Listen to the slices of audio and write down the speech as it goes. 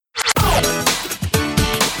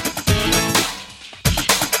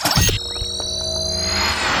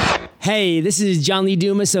Hey, this is John Lee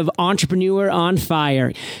Dumas of Entrepreneur on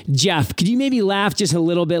Fire. Jeff, could you maybe laugh just a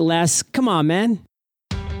little bit less? Come on, man.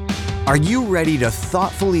 Are you ready to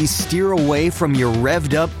thoughtfully steer away from your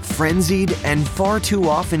revved up, frenzied, and far too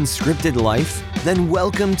often scripted life? Then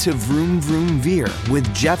welcome to Vroom Vroom Veer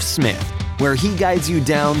with Jeff Smith, where he guides you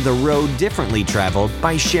down the road differently traveled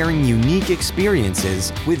by sharing unique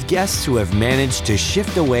experiences with guests who have managed to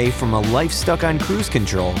shift away from a life stuck on cruise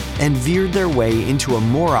control and veered their way into a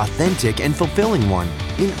more authentic and fulfilling one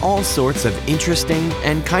in all sorts of interesting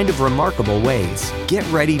and kind of remarkable ways. Get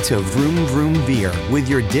ready to Vroom Vroom Veer with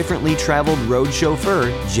your differently traveled road chauffeur,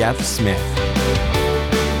 Jeff Smith.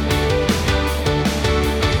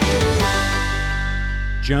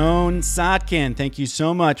 Joan Sotkin, thank you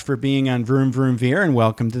so much for being on Vroom Vroom Veer and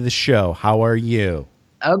welcome to the show. How are you?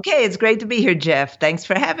 Okay, it's great to be here, Jeff. Thanks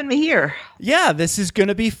for having me here. Yeah, this is going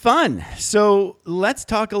to be fun. So let's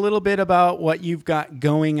talk a little bit about what you've got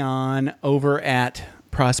going on over at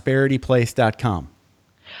prosperityplace.com.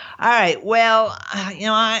 All right. Well,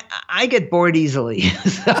 I get bored easily.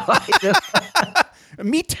 So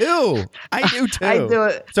Me too. I do too. I do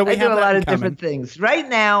it. So we I have do a that lot in of common. different things. Right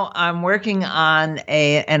now, I'm working on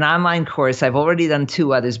an online course. I've already done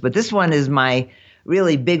two others, but this one is my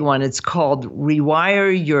really big one. It's called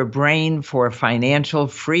Rewire Your Brain for Financial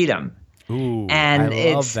Freedom. Ooh, And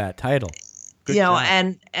I love that title. Good job.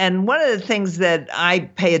 And one of the things that I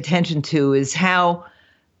pay attention to is how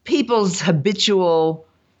people's habitual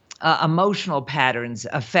emotional patterns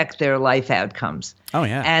affect their life outcomes. Oh,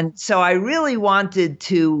 yeah. And so I really wanted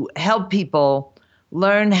to help people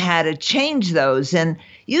learn how to change those. And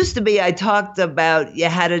used to be I talked about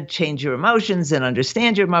how to change your emotions and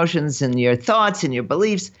understand your emotions and your thoughts and your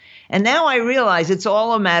beliefs. And now I realize it's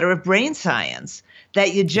all a matter of brain science,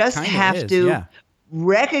 that you just have to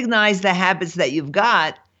recognize the habits that you've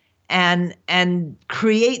got and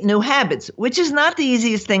create new habits, which is not the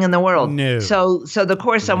easiest thing in the world. No. So the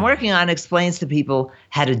course I'm working on explains to people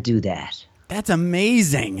how to do that. That's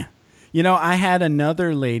amazing. You know, I had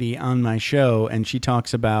another lady on my show, and she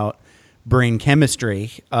talks about brain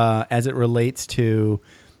chemistry as it relates to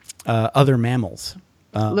other mammals.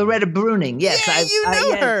 Loretta Bruning, yes, Yeah, you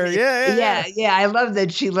know her. Yeah. I love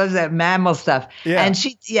that she loves that mammal stuff. Yeah. And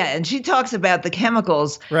she talks about the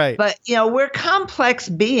chemicals. Right. But we're complex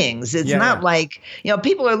beings. It's not like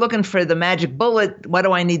people are looking for the magic bullet. What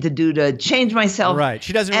do I need to do to change myself? Right.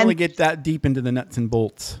 She doesn't really get that deep into the nuts and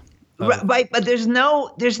bolts. Right, but there's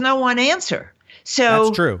no one answer. So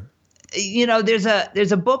That's true.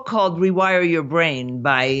 There's a book called Rewire Your Brain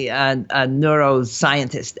by a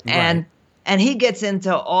neuroscientist, and he gets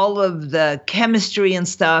into all of the chemistry and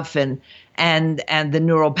stuff and the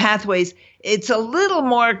neural pathways. It's a little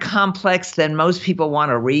more complex than most people want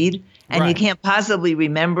to read, and you can't possibly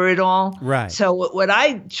remember it all. Right. So what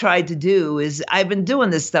I tried to do is, I've been doing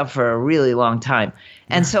this stuff for a really long time,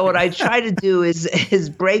 and so what I try to do is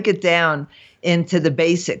break it down into the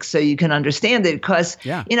basics so you can understand it, because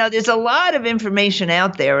there's a lot of information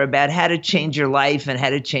out there about how to change your life and how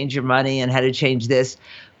to change your money and how to change this.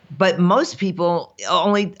 But most people,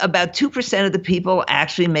 only about 2% of the people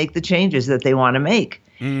actually make the changes that they want to make.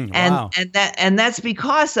 Wow. And that's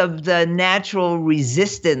because of the natural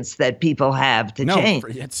resistance that people have to change.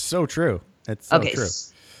 It's so true. It's so true.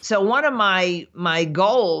 So one of my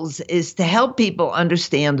goals is to help people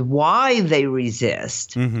understand why they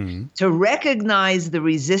resist, to recognize the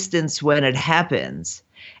resistance when it happens,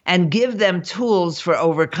 and give them tools for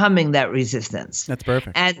overcoming that resistance. That's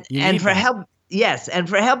perfect. And for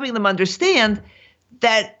helping them understand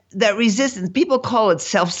that resistance, people call it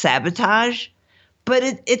self-sabotage, but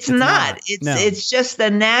it's not. It's just a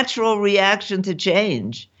natural reaction to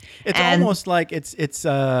change. It's almost like it's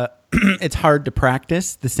it's hard to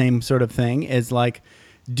practice. The same sort of thing is like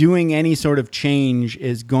doing any sort of change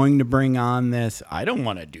is going to bring on this, I don't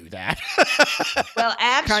want to do that. Well,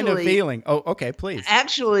 actually, kind of feeling. Oh, okay, please.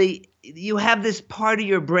 Actually, you have this part of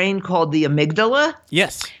your brain called the amygdala.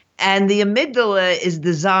 Yes. And the amygdala is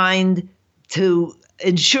designed to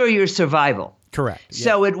ensure your survival. Correct.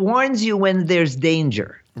 So it warns you when there's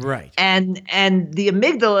danger. Right. And the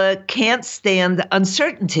amygdala can't stand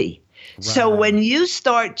uncertainty. Right. So when you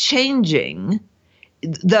start changing,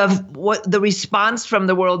 the response from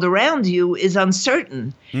the world around you is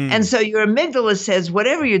uncertain. And so your amygdala says,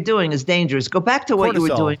 whatever you're doing is dangerous. Go back to what you were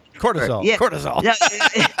doing. Cortisol.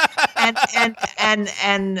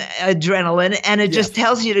 and adrenaline, and it just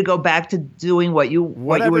tells you to go back to doing what you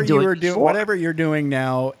were doing before. Whatever you're doing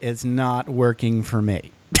now is not working for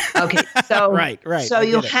me. Okay, so right. So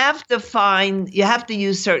you have to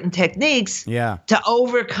use certain techniques to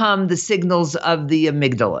overcome the signals of the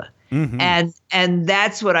amygdala. And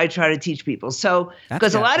that's what I try to teach people. So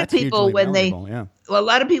because a lot of people when they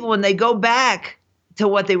go back to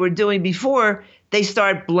what they were doing before, they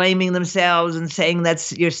start blaming themselves and saying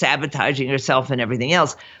you're sabotaging yourself and everything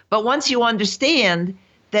else. But once you understand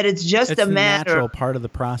that it's just a matter, natural part of the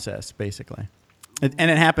process, basically,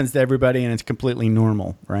 and it happens to everybody, and it's completely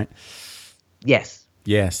normal, right? Yes.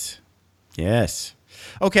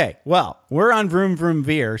 Okay, well, we're on Vroom Vroom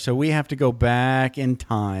Veer, so we have to go back in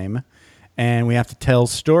time, and we have to tell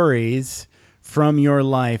stories from your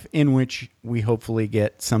life in which we hopefully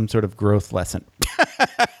get some sort of growth lesson.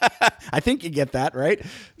 I think you get that, right?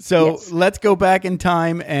 So Let's go back in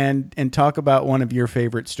time and talk about one of your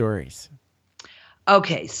favorite stories.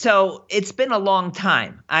 Okay, so it's been a long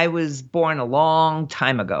time. I was born a long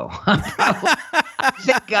time ago. I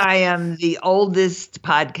think I am the oldest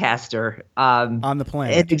podcaster on the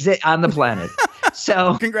planet. On the planet.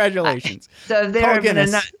 So congratulations. There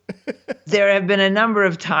have been a number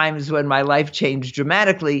of times when my life changed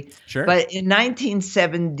dramatically. Sure. But in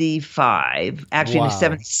 1975, actually in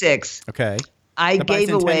 76, okay, I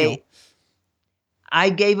gave away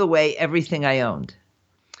everything I owned.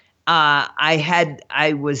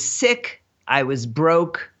 I was sick. I was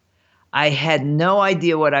broke. I had no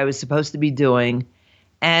idea what I was supposed to be doing.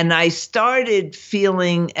 And I started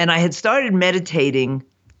feeling, and I had started meditating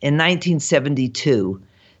in 1972.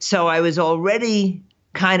 So I was already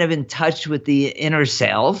kind of in touch with the inner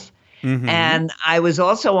self. Mm-hmm. And I was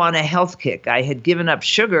also on a health kick. I had given up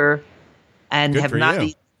sugar and have not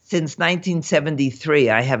eaten since 1973.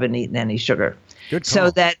 I haven't eaten any sugar.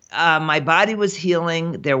 So that my body was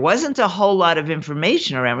healing. There wasn't a whole lot of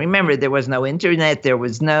information around. Remember, there was no internet. There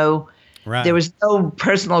was no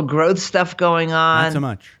personal growth stuff going on. Not so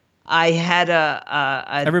much. I had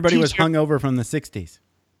everybody teacher. Was hungover from the 60s.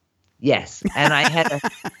 Yes, and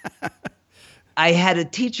I had a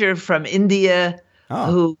teacher from India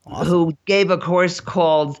who gave a course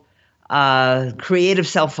called Creative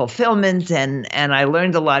Self-Fulfillment, and I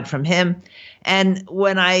learned a lot from him. And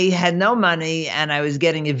when I had no money and I was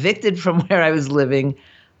getting evicted from where I was living,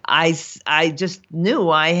 I just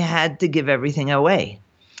knew I had to give everything away.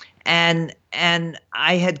 And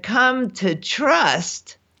I had come to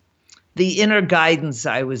trust the inner guidance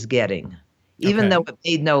I was getting, even though it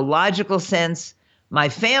made no logical sense. My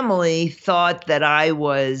family thought that I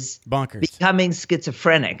was bonkers, becoming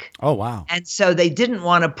schizophrenic. Oh, wow. And so they didn't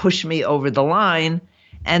want to push me over the line,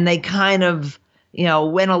 and they kind of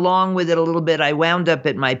went along with it a little bit. I wound up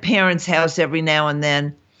at my parents' house every now and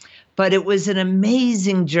then. But it was an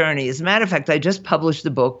amazing journey. As a matter of fact, I just published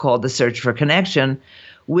a book called The Search for Connection,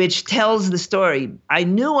 which tells the story. I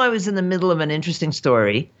knew I was in the middle of an interesting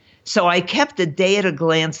story, so I kept a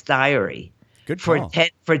day-at-a-glance diary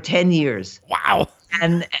for 10 years. Wow.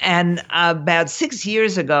 And about 6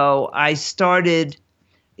 years ago, I started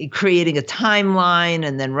creating a timeline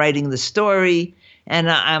and then writing the story. And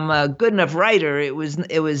I'm a good enough writer. It was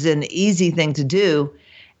an easy thing to do.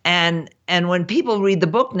 And when people read the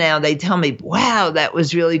book now, they tell me, wow, that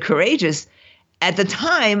was really courageous. At the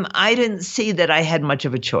time, I didn't see that I had much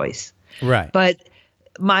of a choice. Right. But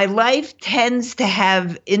my life tends to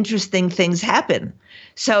have interesting things happen.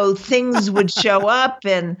 So things would show up,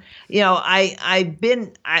 and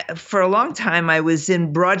for a long time I was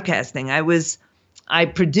in broadcasting. I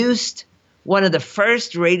produced one of the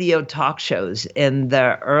first radio talk shows in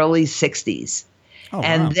the early 60s. Oh,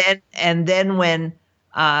 and wow. then when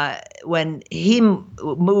he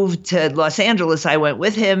moved to Los Angeles, I went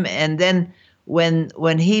with him. And then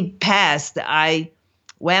when he passed, I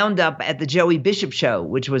wound up at the Joey Bishop Show,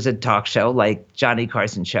 which was a talk show like Johnny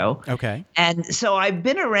Carson show. Okay. And so I've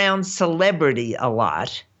been around celebrity a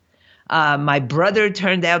lot. My brother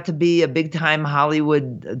turned out to be a big-time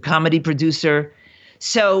Hollywood comedy producer.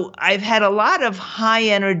 So I've had a lot of high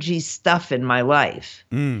energy stuff in my life.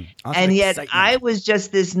 And yet excitement. I was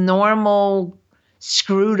just this normal,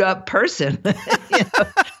 screwed up person.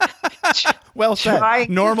 Well said.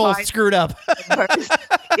 Normal, screwed up.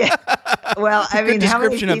 Yeah. Well, I mean, how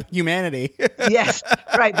many description of humanity. Yes,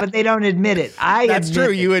 right. But they don't admit it. That's true.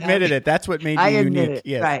 You admitted it. That's what made you unique. It,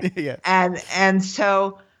 yes. Right. Yeah. And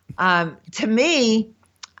so to me,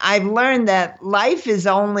 I've learned that life is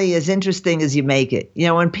only as interesting as you make it.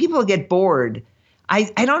 When people get bored, I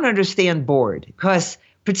don't understand bored, because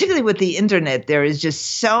particularly with the internet, there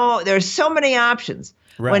are so many options.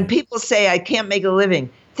 Right. When people say, I can't make a living,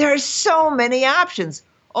 there are so many options.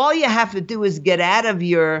 All you have to do is get out of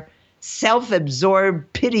your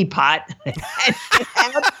self-absorbed pity pot and get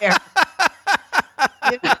out there.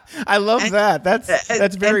 I love that.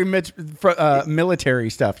 That's very military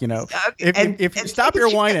stuff, If you stop your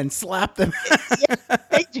whining, slap them.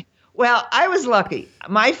 Well, I was lucky.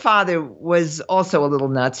 My father was also a little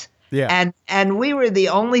nuts. Yeah. And we were the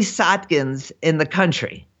only Sotkins in the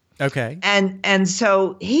country. Okay. And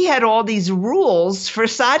so he had all these rules for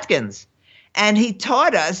Sotkins. And he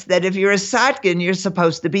taught us that if you're a Sotkin, you're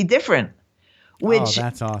supposed to be different. Which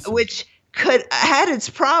that's awesome. Which had its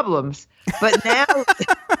problems, but now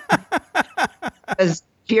as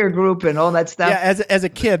peer group and all that stuff. Yeah, as a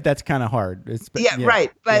kid, that's kind of hard.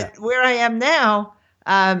 Right. But where I am now,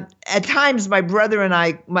 at times my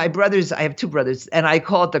brothers, I have two brothers, and I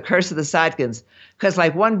call it the curse of the Sotkins, because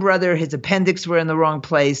like one brother, his appendix were in the wrong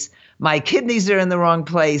place, my kidneys are in the wrong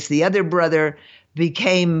place, the other brother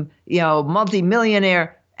became,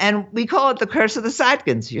 multimillionaire, and we call it the curse of the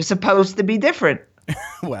Sotkins. You're supposed to be different.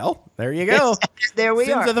 Well, there you go. There we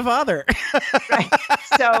Sins are. of the father. Right.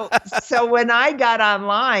 So when I got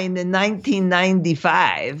online in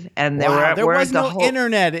 1995, and there was no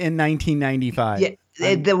internet in 1995. Yeah,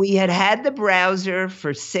 we had the browser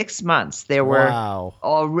for 6 months. There were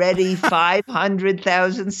already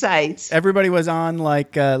 500,000 sites. Everybody was on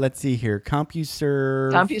let's see here,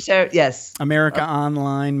 CompuServe, yes, America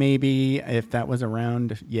Online, maybe, if that was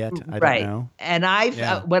around yet. I don't know. And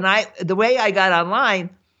the way I got online,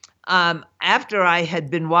 after I had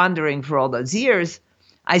been wandering for all those years,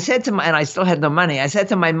 I said and I still had no money. I said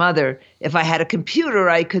to my mother, if I had a computer,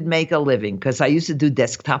 I could make a living, because I used to do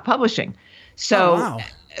desktop publishing. So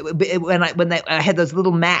when I had those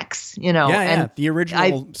little Macs, and the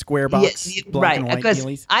original square box, black and white because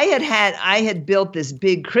dealies. I had built this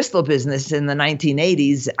big crystal business in the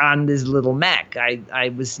 1980s on this little Mac.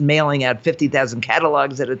 I was mailing out 50,000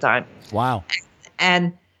 catalogs at a time. Wow.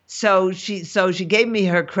 And so she gave me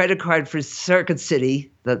her credit card for Circuit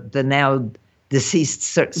City, the now deceased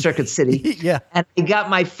Circuit City. Yeah. And I got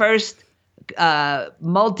my first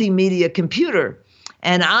multimedia computer.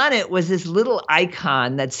 And on it was this little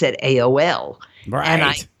icon that said AOL. Right.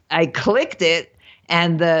 And I clicked it,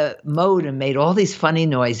 and the modem made all these funny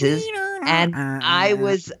noises. And I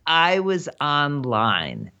was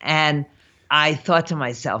online. And I thought to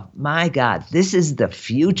myself, my God, this is the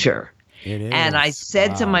future. It is. And I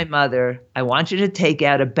said to my mother, I want you to take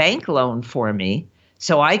out a bank loan for me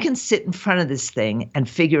so I can sit in front of this thing and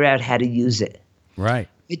figure out how to use it. Right.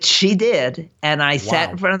 Which she did, and I sat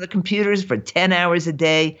in front of the computers for 10 hours a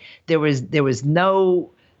day. There was no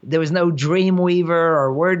Dreamweaver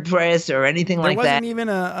or WordPress or anything like that. There wasn't even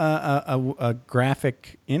a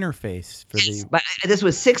graphic interface for the. But this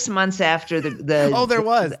was 6 months after the. Oh, there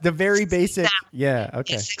was the very basic. Yeah.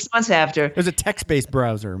 Okay. 6 months after. It was a text-based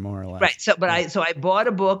browser, more or less. Right. So, I bought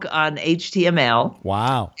a book on HTML.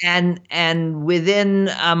 Wow. And within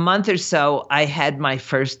a month or so, I had my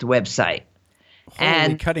first website.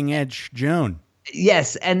 Holy cutting edge, Joan.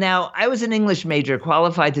 Yes, and now I was an English major,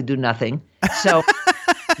 qualified to do nothing. So,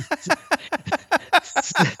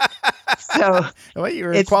 well, you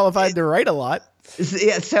were qualified to write a lot.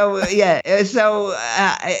 Yeah. So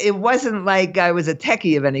it wasn't like I was a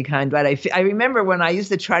techie of any kind, but I remember when I used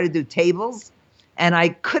to try to do tables, and I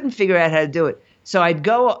couldn't figure out how to do it. So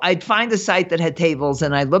I'd find a site that had tables,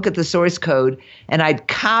 and I'd look at the source code, and I'd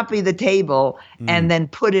copy the table and then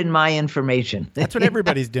put in my information. That's what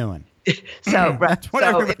everybody's doing. So that's what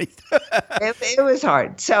everybody's doing. It was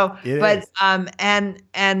hard. So, and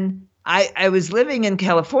I was living in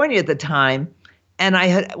California at the time,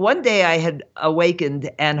 and one day I had awakened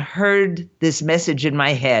and heard this message in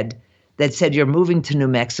my head that said, "You're moving to New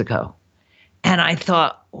Mexico." And I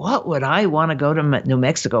thought, what would I want to go to New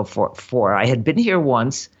Mexico for? I had been here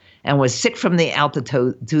once and was sick from the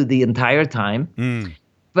altitude the entire time.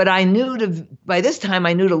 But by this time,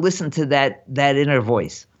 I knew to listen to that inner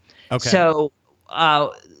voice. Okay. So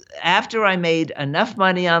after I made enough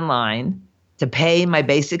money online to pay my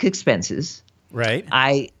basic expenses, right,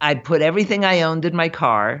 I put everything I owned in my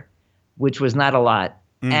car, which was not a lot,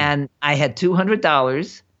 and I had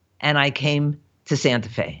 $200, and I came to Santa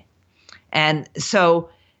Fe. And so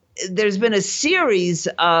there's been a series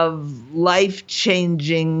of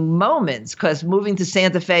life-changing moments, because moving to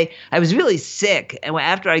Santa Fe, I was really sick. And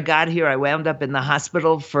after I got here, I wound up in the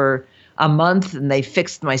hospital for a month, and they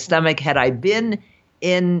fixed my stomach. Had I been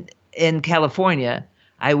in California,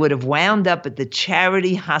 I would have wound up at the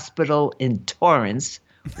Charity Hospital in Torrance,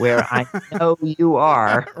 where I know you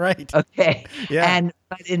are. Right. Okay. Yeah.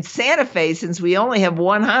 But in Santa Fe, since we only have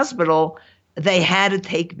one hospital, they had to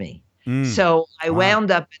take me. So I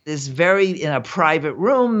wound up in a private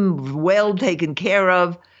room, well taken care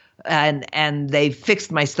of, and they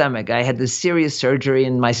fixed my stomach. I had this serious surgery,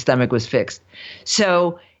 and my stomach was fixed.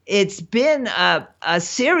 So it's been a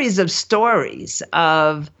series of stories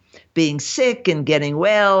of being sick and getting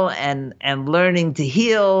well and learning to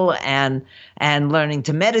heal and learning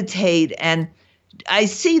to meditate. And I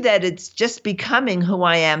see that it's just becoming who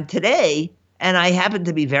I am today. And I happen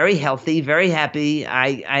to be very healthy, very happy.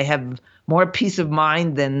 I have more peace of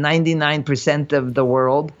mind than 99% of the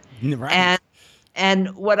world. Right.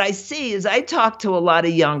 And what I see is I talk to a lot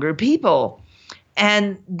of younger people,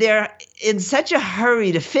 and they're in such a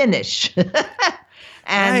hurry to finish. And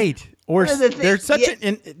right. Or there's such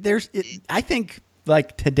I think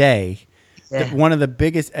like today, one of the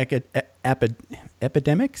biggest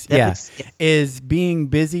epidemics, is being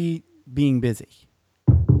busy.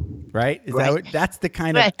 Right? Is that that's the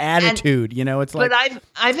kind of attitude, it's like. But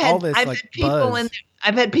I've had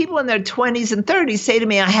people in their 20s and 30s say to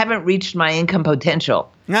me, I haven't reached my income potential.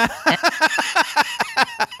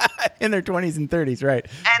 In their 20s and 30s, right?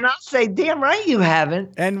 And I'll say, damn right you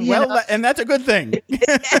haven't. And and that's a good thing.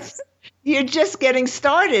 Yes, you're just getting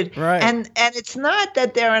started. Right. And it's not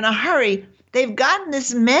that they're in a hurry. They've gotten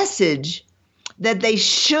this message that they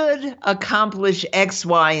should accomplish X,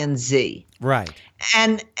 Y, and Z. Right.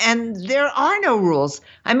 And there are no rules.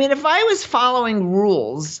 I mean, if I was following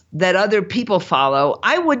rules that other people follow,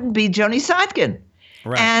 I wouldn't be Joni Sotkin.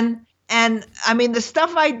 Right. And I mean, the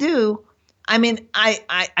stuff I do, I mean,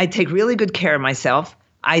 I take really good care of myself.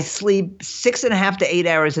 I sleep 6.5 to 8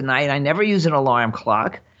 hours a night. I never use an alarm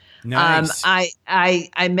clock. Nice.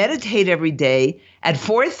 I meditate every day at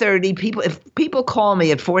 4:30. If people call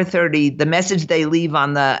me at 4:30, the message they leave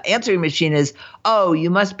on the answering machine is, "Oh,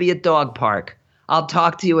 you must be at dog park. I'll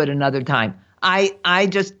talk to you at another time." I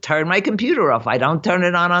just turn my computer off. I don't turn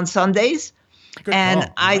it on Sundays. Good and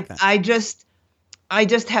call. I like that. I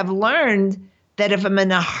just have learned that if I'm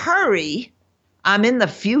in a hurry, I'm in the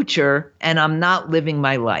future and I'm not living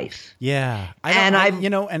my life. Yeah.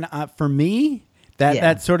 For me,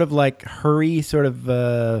 that sort of like hurry sort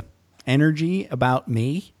of energy about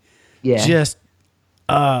me, just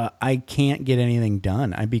I can't get anything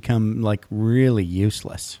done. I become like really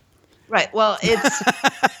useless. Right. Well, it's,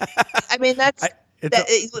 I mean,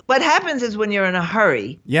 what happens is when you're in a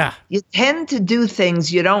hurry, you tend to do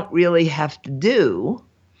things you don't really have to do.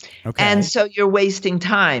 Okay. And so you're wasting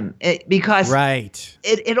time because right.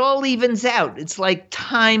 it all evens out. It's like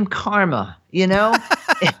time karma,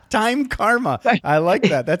 Time karma. I like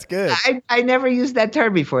that. That's good. I never used that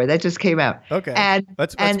term before. That just came out. Okay. And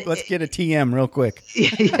let's get a TM real quick.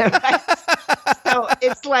 Yeah, right. So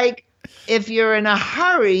it's like, if you're in a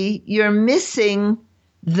hurry, you're missing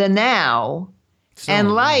the now,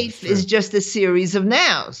 and life is just a series of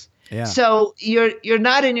nows. Yeah. So you're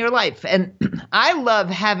not in your life. And I love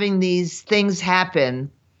having these things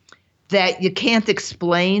happen that you can't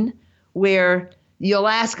explain, where you'll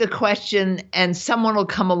ask a question and someone will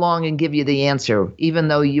come along and give you the answer, even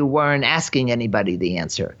though you weren't asking anybody the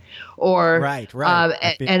answer. Or right.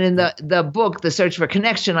 And in the book, The Search for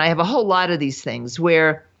Connection, I have a whole lot of these things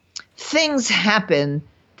where things happen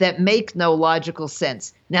that make no logical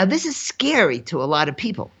sense. Now, this is scary to a lot of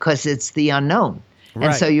people because it's the unknown. Right.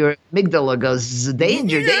 And so your amygdala goes,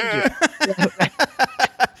 danger, danger.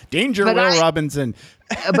 Danger, Will Robinson.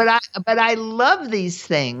 but I love these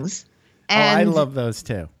things. And, I love those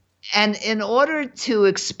too. And in order to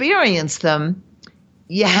experience them,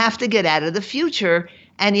 you have to get out of the future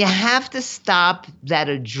and you have to stop that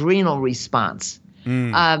adrenal response.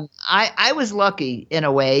 I was lucky in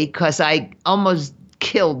a way because I almost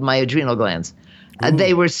killed my adrenal glands.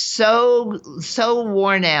 They were so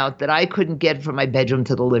worn out that I couldn't get from my bedroom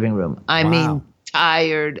to the living room. I mean,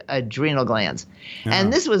 tired adrenal glands. Yeah.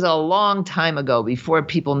 And this was a long time ago before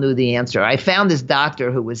people knew the answer. I found this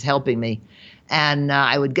doctor who was helping me, and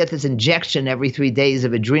I would get this injection every 3 days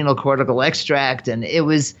of adrenal cortical extract, and it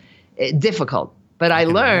was difficult. But I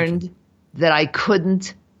learned that I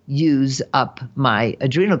couldn't use up my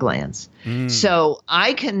adrenal glands. So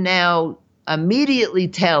I can now immediately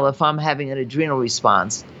tell if I'm having an adrenal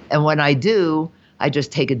response. And when I do, I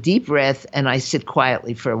just take a deep breath and I sit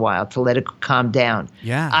quietly for a while to let it calm down.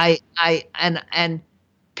 Yeah. And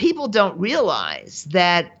people don't realize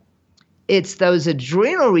that it's those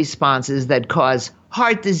adrenal responses that cause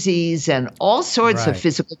heart disease and all sorts of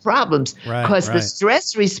physical problems, because the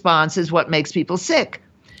stress response is what makes people sick.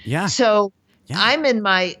 Yeah. So I'm in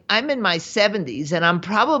my 70s and I'm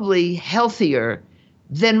probably healthier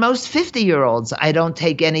than most 50-year-olds. I don't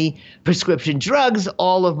take any prescription drugs.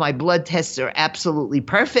 All of my blood tests are absolutely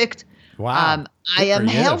perfect. Wow. I am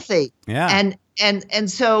healthy. Yeah.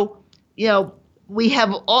 And so, we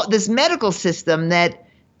have all this medical system that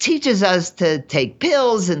teaches us to take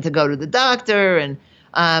pills and to go to the doctor. And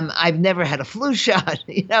I've never had a flu shot,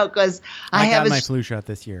 because I got my flu shot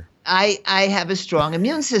this year. I have a strong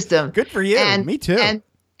immune system. Good for you. Me too.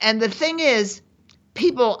 And the thing is,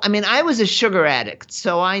 people, I mean, I was a sugar addict,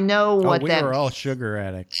 so I know what that we were all means. sugar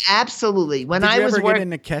addicts. Absolutely. When Did I you was ever working,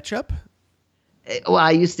 get into ketchup? well,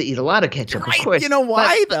 I used to eat a lot of ketchup, of course. You know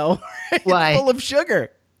why, though? Why? It's full of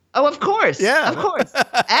sugar. Oh, of course. Yeah. Of course.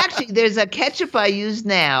 Actually, there's a ketchup I use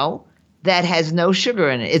now that has no sugar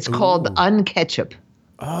in it. It's called Unketchup.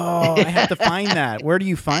 Oh, I have to find that. Where do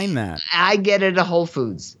you find that? I get it at Whole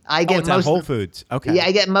Foods. It's at Whole Foods. Okay. Yeah,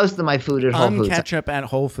 I get most of my food at Whole Foods. Ketchup at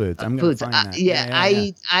Whole Foods. I'm going to find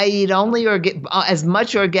that. I eat only as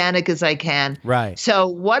much organic as I can. Right. So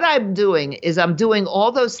what I'm doing is I'm doing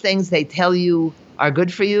all those things they tell you are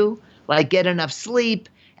good for you, like get enough sleep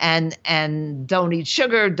and don't eat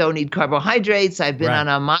sugar, don't eat carbohydrates. I've been on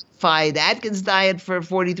a modified Atkins diet for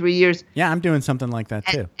 43 years. Yeah, I'm doing something like that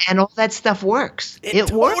too. And all that stuff works. It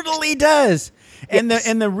totally does. Yes.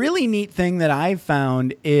 And the really neat thing that I've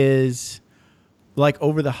found is, like,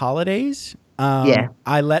 over the holidays,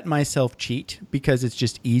 I let myself cheat because it's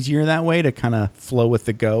just easier that way to kind of flow with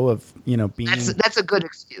the go of, being. That's a good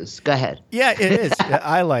excuse. Go ahead. Yeah, it is.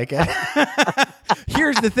 I like it.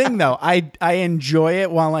 Here's the thing, though. I enjoy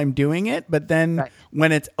it while I'm doing it, but then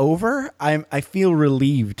when it's over, I feel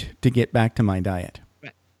relieved to get back to my diet.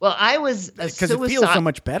 Right. Well, I was because it feels so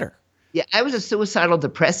much better. Yeah, I was a suicidal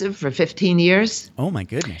depressive for 15 years. Oh my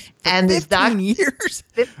goodness! And 15 years.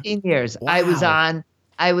 15 years. Wow.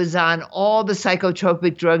 I was on all the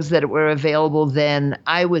psychotropic drugs that were available then.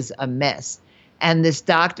 I was a mess. And this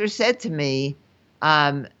doctor said to me,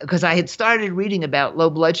 because I had started reading about low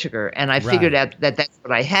blood sugar, and I figured out that that's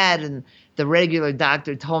what I had. And the regular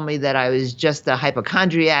doctor told me that I was just a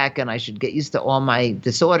hypochondriac and I should get used to all my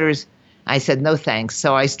disorders. I said, no, thanks.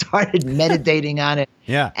 So I started meditating on it.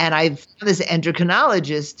 Yeah. And I found this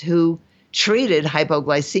endocrinologist who treated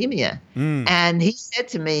hypoglycemia. And he said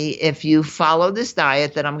to me, if you follow this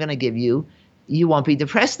diet that I'm going to give you, you won't be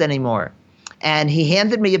depressed anymore. And he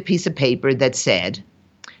handed me a piece of paper that said,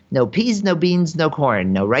 no peas, no beans, no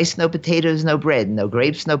corn, no rice, no potatoes, no bread, no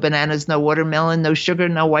grapes, no bananas, no watermelon, no sugar,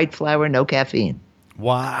 no white flour, no caffeine.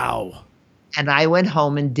 Wow. And I went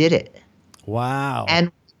home and did it. Wow.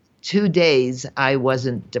 And 2 days, I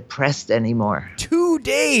wasn't depressed anymore. 2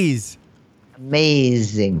 days.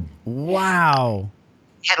 Amazing. Wow.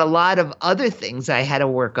 I had a lot of other things I had to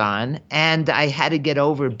work on, and I had to get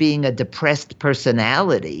over being a depressed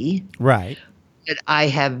personality. Right. But I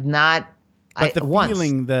have not. But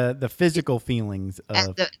feeling, the physical feelings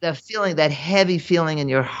of the feeling, that heavy feeling in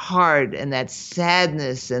your heart, and that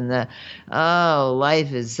sadness, and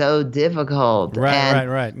life is so difficult.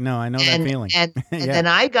 Right. No, I know that feeling. And then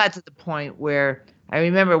I got to the point where I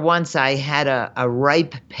remember once I had a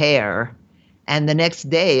ripe pear, and the next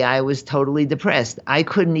day I was totally depressed. I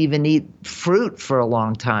couldn't even eat fruit for a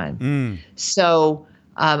long time. So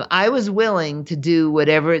I was willing to do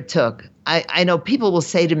whatever it took. I know people will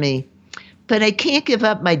say to me, but I can't give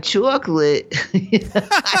up my chocolate.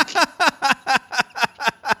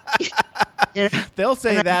 They'll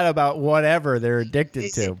say that about whatever they're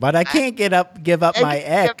addicted to. But I can't give up my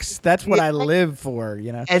ex. That's what I live for,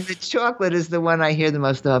 And the chocolate is the one I hear the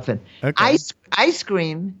most often. Okay. Ice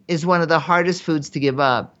cream is one of the hardest foods to give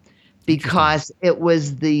up because it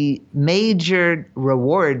was the major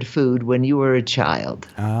reward food when you were a child.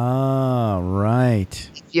 Ah, right.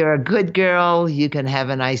 If you're a good girl, you can have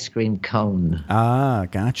an ice cream cone. Ah,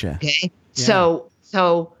 gotcha. Okay. Yeah.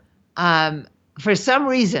 So for some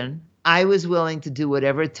reason, I was willing to do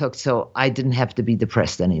whatever it took so I didn't have to be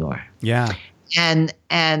depressed anymore. Yeah. And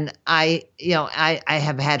I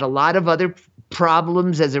have had a lot of other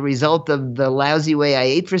problems as a result of the lousy way I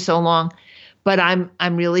ate for so long, but I'm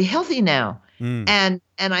really healthy now. And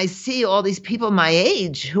I see all these people my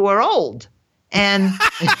age who are old, and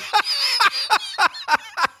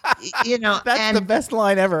that's the best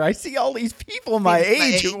line ever. I see all these people my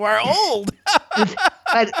age who are old.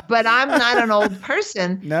 But I'm not an old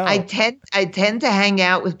person. No. I tend to hang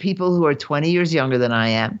out with people who are 20 years younger than I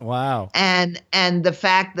am. Wow. And the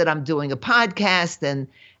fact that I'm doing a podcast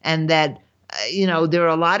and that there are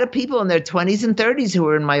a lot of people in their 20s and 30s who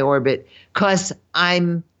are in my orbit because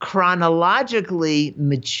I'm chronologically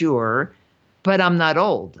mature, but I'm not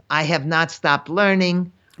old. I have not stopped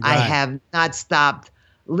learning. Right. I have not stopped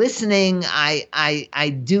listening.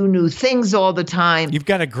 I do new things all the time. You've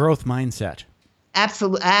got a growth mindset.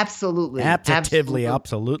 Absolutely. Absolutely.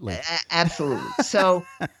 So,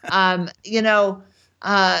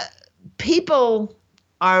 people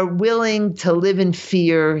are willing to live in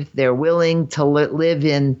fear. They're willing to live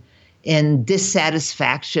in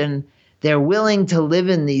dissatisfaction. They're willing to live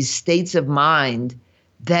in these states of mind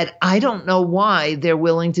that I don't know why they're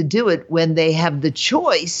willing to do it when they have the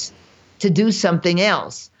choice to do something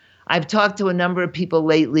else. I've talked to a number of people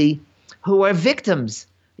lately who are victims.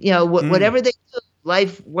 Whatever they do,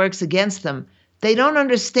 life works against them. They don't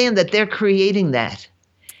understand that they're creating that.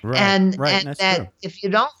 Right, and that's that true. if you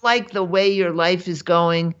don't like the way your life is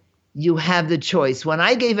going, you have the choice. When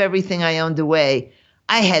I gave everything I owned away,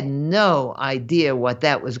 I had no idea what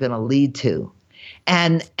that was going to lead to.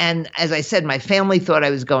 And as I said, my family thought I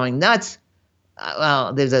was going nuts.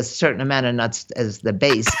 Well, there's a certain amount of nuts as the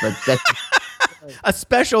base, but that's a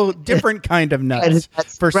special, different kind of nuts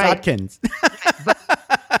for right. Sotkins. but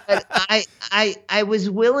I was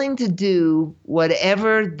willing to do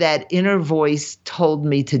whatever that inner voice told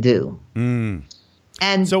me to do. And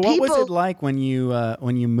so, what was it like when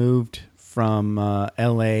you moved from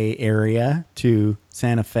L.A. area to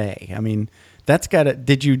Santa Fe? I mean, that's got to.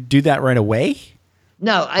 Did you do that right away?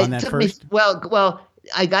 No, it took me. Well,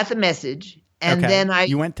 I got the message, and then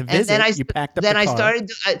you went to visit. You packed up. Then I started.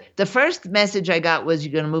 The first message I got was,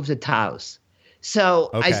 "You're going to move to Taos." So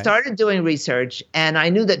I started doing research, and I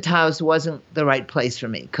knew that Taos wasn't the right place for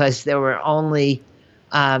me because there were only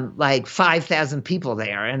like 5,000 people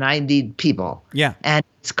there, and I need people. Yeah, and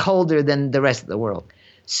it's colder than the rest of the world.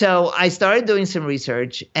 So I started doing some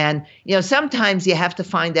research, and sometimes you have to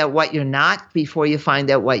find out what you're not before you find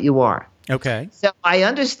out what you are. Okay. So I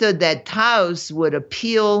understood that Taos would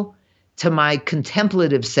appeal to my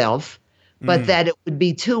contemplative self, but that it would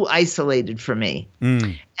be too isolated for me.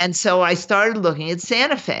 And so I started looking at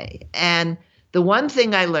Santa Fe. And the one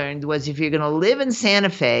thing I learned was if you're going to live in Santa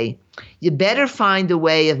Fe, you better find a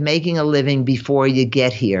way of making a living before you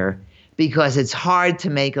get here, because it's hard to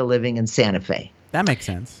make a living in Santa Fe. That makes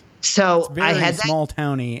sense. So it's very I had small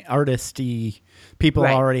towny, artisty. People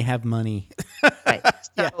already have money. Right.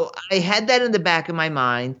 So I had that in the back of my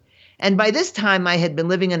mind. And by this time, I had been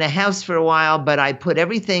living in a house for a while, but I put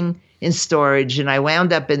everything in storage, and I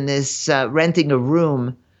wound up in this renting a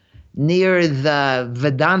room near the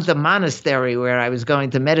Vedanta monastery where I was going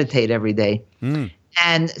to meditate every day.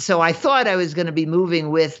 And so I thought I was going to be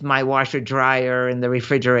moving with my washer dryer and the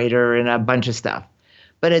refrigerator and a bunch of stuff.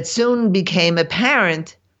 But it soon became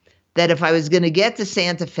apparent that if I was going to get to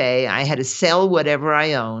Santa Fe, I had to sell whatever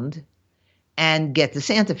I owned and get to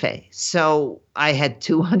Santa Fe. So I had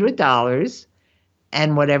 $200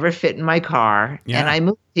 and whatever fit in my car, and I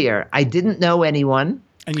moved here. I didn't know anyone.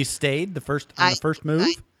 And you stayed the first move?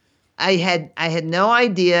 I had no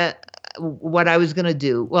idea what I was going to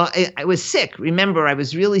do. Well, I was sick. Remember, I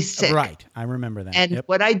was really sick. Right. I remember that. And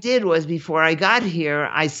what I did was, before I got here,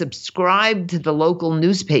 I subscribed to the local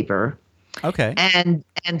newspaper. Okay. And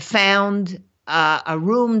found a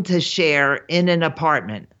room to share in an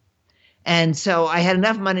apartment. And so I had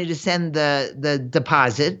enough money to send the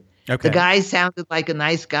deposit. Okay. The guy sounded like a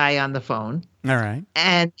nice guy on the phone. All right.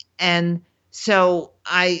 And so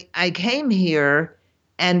I came here,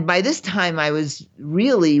 and by this time I was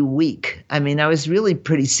really weak. I mean, I was really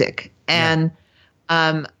pretty sick. And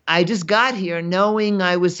I just got here knowing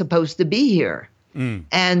I was supposed to be here.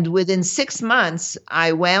 And within 6 months,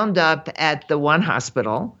 I wound up at the one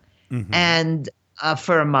hospital, and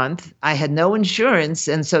for a month, I had no insurance,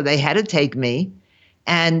 and so they had to take me.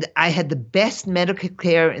 And I had the best medical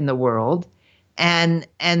care in the world, and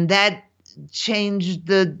that changed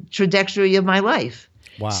the trajectory of my life.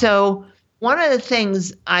 Wow. So one of the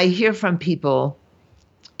things I hear from people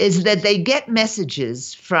is that they get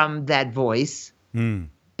messages from that voice,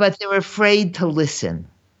 but they're afraid to listen.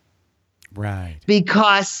 Right.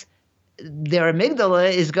 Because their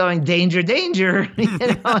amygdala is going, danger, danger,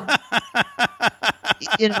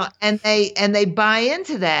 and they buy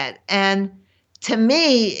into that. And to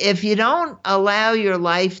me, if you don't allow your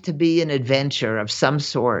life to be an adventure of some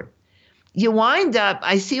sort, you wind up,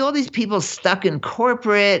 I see all these people stuck in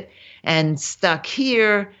corporate and stuck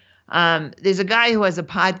here. There's a guy who has a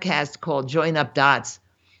podcast called Join Up Dots.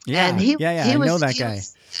 Yeah, and he I know that guy.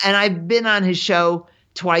 And I've been on his show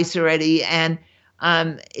twice already. And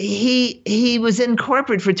he was in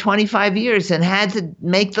corporate for 25 years and had to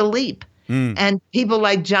make the leap. And people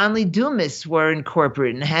like John Lee Dumas were in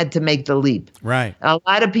corporate and had to make the leap. Right. A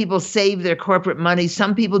lot of people save their corporate money.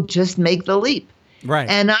 Some people just make the leap. Right.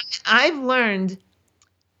 And I've learned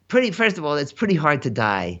first of all, it's pretty hard to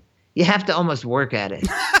die. You have to almost work at it.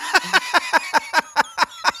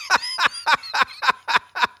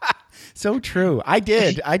 So true. I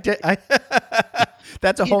did.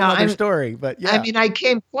 That's a whole other story, but yeah. I mean, I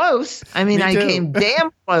came close. I mean, I came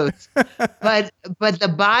damn close. But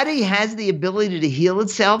the body has the ability to heal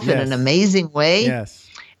itself in an amazing way. Yes.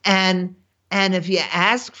 And if you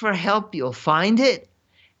ask for help, you'll find it.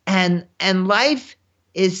 And life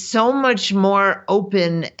is so much more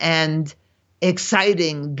open and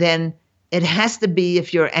exciting than it has to be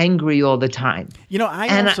if you're angry all the time. You know,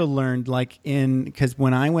 I also learned because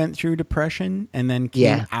when I went through depression and then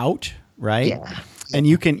came out, right? Yeah. And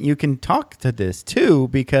you can talk to this too,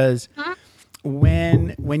 because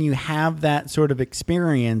when you have that sort of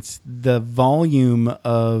experience, the volume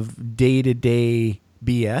of day-to-day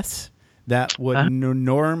BS that would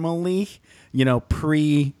normally,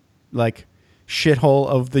 pre shithole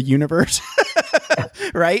of the universe,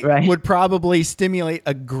 right, would probably stimulate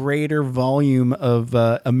a greater volume of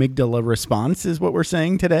amygdala response, is what we're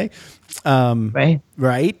saying today.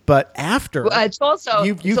 Right. But after, it's also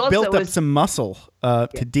you've built up some muscle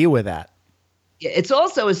to deal with that. It's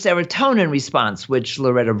also a serotonin response, which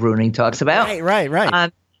Loretta Bruning talks about.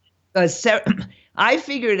 Right. I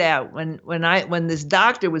figured out when this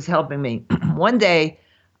doctor was helping me one day,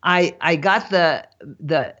 I got the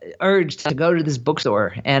urge to go to this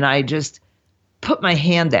bookstore, and I just put my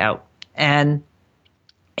hand out, and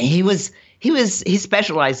he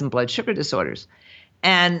specialized in blood sugar disorders,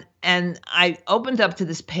 and I opened up to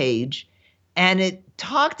this page, and it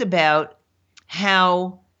talked about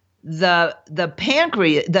how the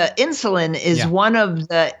pancreas, the insulin is one of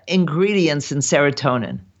the ingredients in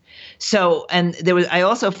serotonin. So, and I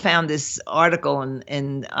also found this article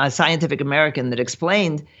in Scientific American that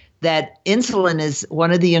explained that insulin is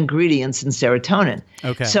one of the ingredients in serotonin.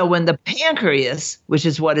 Okay. So when the pancreas, which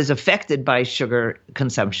is what is affected by sugar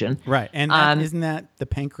consumption. Right. And isn't that the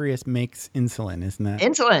pancreas makes insulin, isn't that?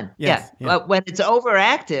 Insulin. Yes, yeah. But when it's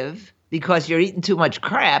overactive because you're eating too much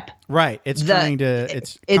crap. Right. It's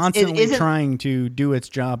constantly trying to do its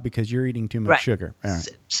job because you're eating too much sugar. Right.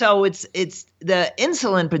 So it's the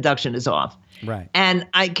insulin production is off. Right. And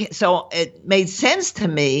so it made sense to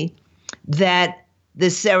me that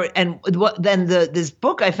this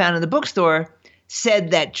book I found in the bookstore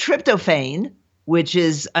said that tryptophan, which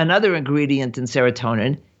is another ingredient in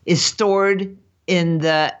serotonin, is stored in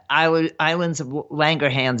the islands of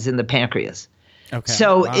Langerhans in the pancreas. Okay.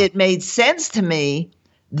 So it made sense to me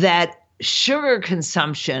that sugar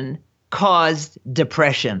consumption caused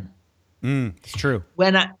depression. It's true.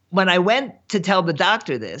 When I went to tell the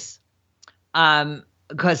doctor this,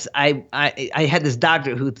 because I had this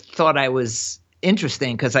doctor who thought I was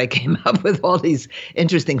interesting because I came up with all these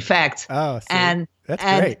interesting facts. Oh, see, and that's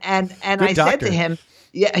great. And Good I doctor. said to him,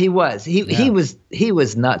 yeah, he was. He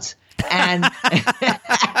was nuts. And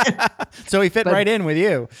so he fit right in with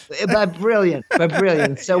you. but brilliant.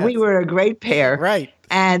 So we were a great pair. Right.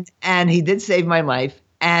 And he did save my life.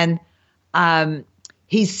 And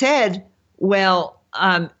he said, well,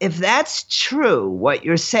 if that's true, what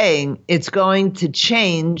you're saying, it's going to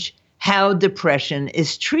change how depression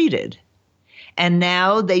is treated. And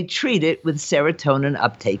now they treat it with serotonin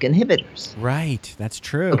uptake inhibitors. Right. That's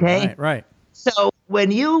true. Okay. Right. So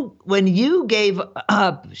when you gave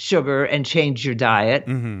up sugar and changed your diet,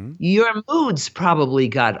 your moods probably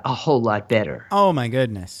got a whole lot better. Oh my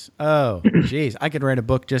goodness. Oh, geez. I could write a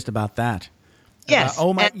book just about that. Yes.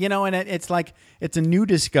 And it's like, it's a new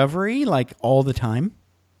discovery, like all the time,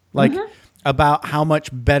 like about how much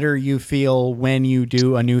better you feel when you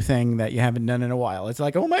do a new thing that you haven't done in a while. It's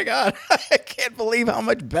like, oh my God, I can't believe how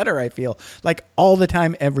much better I feel, like all the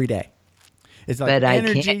time, every day. It's like but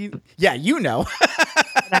energy. Yeah,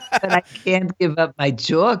 but I can't give up my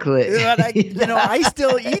chocolate. But I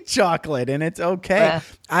still eat chocolate, and it's okay.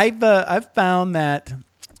 I've found that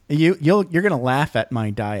you're gonna laugh at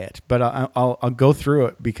my diet, but I'll go through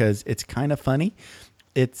it because it's kind of funny.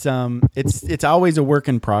 It's always a work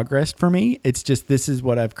in progress for me. It's just, this is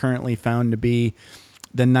what I've currently found to be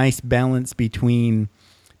the nice balance between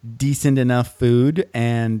decent enough food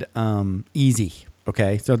and easy.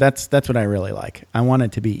 Okay, so that's what I really like. I want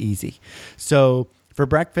it to be easy. So for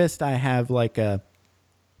breakfast, I have like a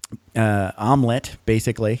omelet,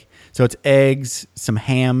 basically. So it's eggs, some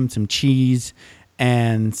ham, some cheese,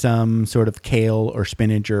 and some sort of kale or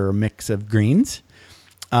spinach or a mix of greens,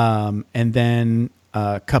 and then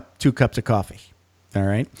 2 cups of coffee. All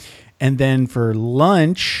right, and then for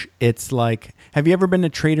lunch, it's like, have you ever been to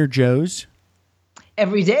Trader Joe's?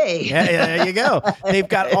 Every day. Yeah, there you go. They've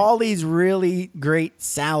got all these really great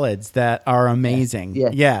salads that are amazing.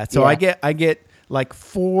 Yeah. So I get like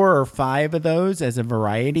 4 or 5 of those as a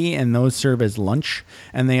variety, and those serve as lunch,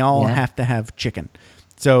 and they all have to have chicken.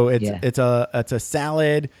 So it's a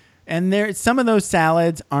salad, and some of those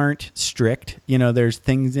salads aren't strict. There's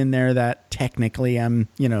things in there that technically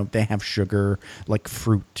they have sugar, like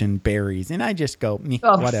fruit and berries, and I just go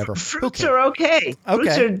whatever. Fruits are okay.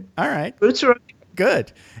 Okay. All right. Fruits are okay.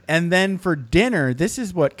 Good. And then for dinner, this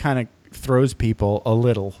is what kind of throws people a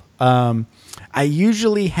little. I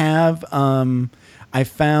usually have. I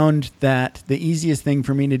found that the easiest thing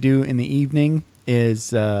for me to do in the evening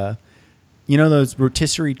is, those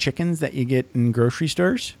rotisserie chickens that you get in grocery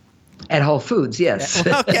stores. At Whole Foods, yes.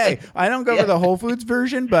 Okay, I don't go for the Whole Foods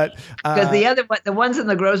version, but because the ones in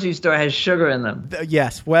the grocery store has sugar in them.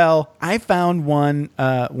 Yes. Well, I found one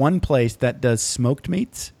place that does smoked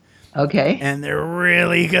meats. Okay. And they're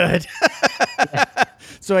really good.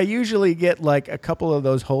 So I usually get like a couple of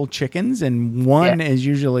those whole chickens, and one is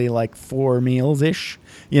usually like 4 meals ish.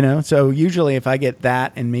 So usually if I get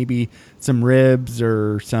that and maybe some ribs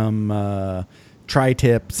or some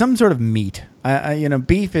tri-tip, some sort of meat.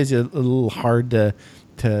 Beef is a little hard to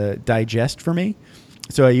digest for me,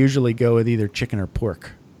 so I usually go with either chicken or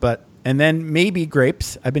pork. And then maybe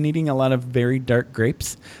grapes. I've been eating a lot of very dark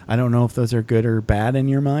grapes. I don't know if those are good or bad in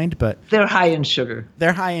your mind, but they're high in sugar.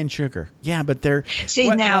 They're high in sugar. Yeah, but they're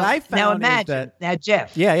now imagine now,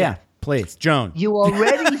 Jeff. Yeah. Please, Joan. You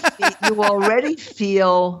already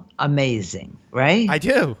feel amazing, right? I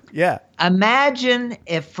do. Yeah. Imagine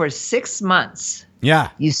if for 6 months. Yeah.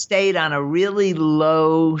 You stayed on a really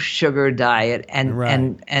low sugar diet,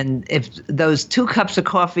 and if those 2 cups of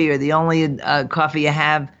coffee are the only coffee you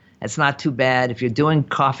have, that's not too bad. If you're doing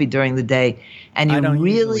coffee during the day, and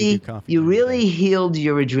you really healed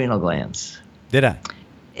your adrenal glands. Did I?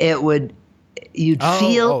 You'd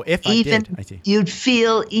feel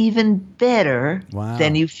even better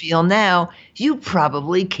than you feel now. You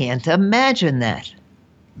probably can't imagine that.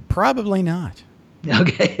 Probably not.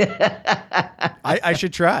 Okay. I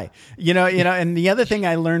should try. And the other thing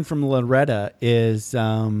I learned from Loretta is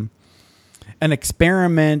an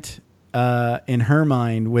experiment in her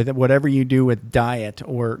mind with whatever you do with diet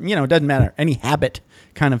or, it doesn't matter, any habit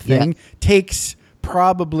kind of thing takes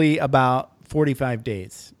probably about 45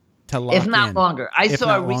 days to lock in. If not longer. I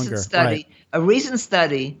saw a recent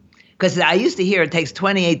study, because I used to hear it takes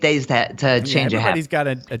 28 days to change a habit. Everybody's got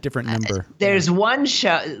a different number. There's one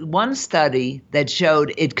study that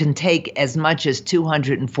showed it can take as much as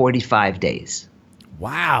 245 days.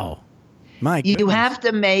 Wow. My goodness. You have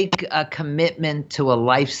to make a commitment to a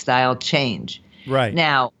lifestyle change. Right.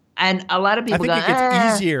 Now, and a lot of people I think it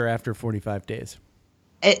gets easier after 45 days.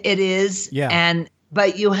 It is. Yeah.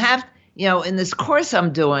 But you have, in this course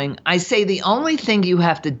I'm doing, I say the only thing you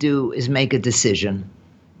have to do is make a decision.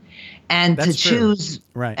 And to choose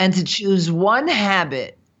one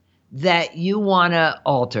habit that you want to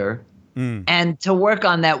alter and to work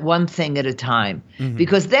on that one thing at a time. Mm-hmm.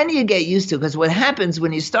 Because then you get used to it. Because what happens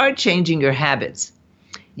when you start changing your habits,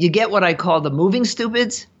 you get what I call the moving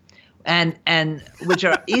stupids, and which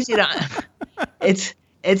are easy to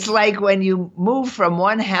it's like when you move from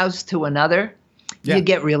one house to another. Yeah. You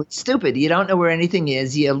get really stupid. You don't know where anything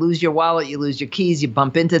is. You lose your wallet. You lose your keys. You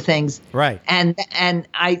bump into things. Right. And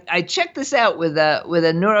I checked this out with a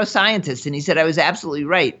neuroscientist, and he said I was absolutely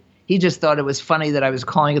right. He just thought it was funny that I was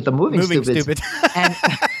calling it the moving stupid. And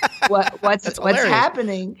what's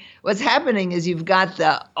happening is you've got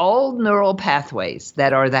the old neural pathways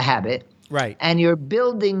that are the habit. Right. And you're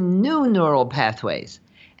building new neural pathways.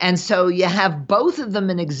 And so you have both of them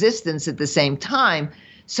in existence at the same time.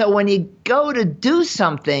 So when you go to do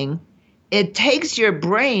something, it takes your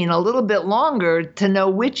brain a little bit longer to know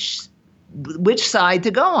which side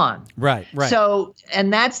to go on. Right. So,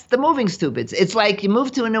 and that's the moving stupids. It's like you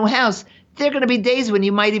move to a new house. There are going to be days when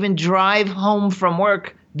you might even drive home from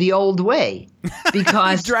work the old way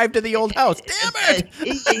because drive to the old house. Damn it.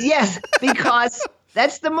 Yes, because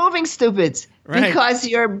that's the moving stupids. Right. Because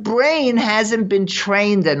your brain hasn't been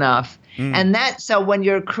trained enough. And so when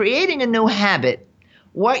you're creating a new habit,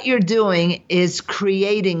 what you're doing is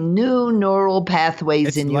creating new neural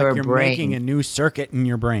pathways in your brain. It's like you're making a new circuit in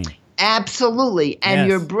your brain. Absolutely. And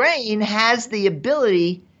your brain has the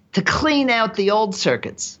ability to clean out the old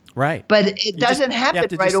circuits. Right. But it doesn't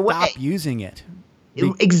happen right away. Stop using it.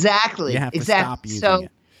 Exactly. You have to stop using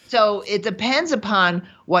it. So it depends upon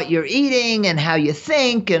what you're eating and how you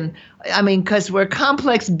think. And I mean, because we're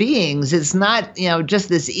complex beings, it's not, just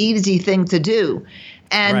this easy thing to do.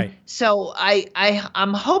 And so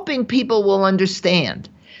I'm hoping people will understand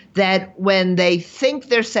that when they think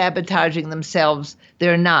they're sabotaging themselves,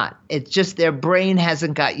 they're not. It's just their brain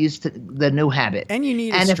hasn't got used to the new habit. And you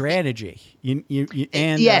need a strategy.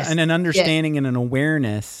 And an understanding and an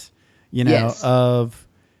awareness, of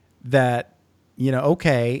that.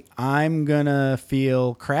 okay, I'm gonna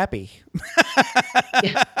feel crappy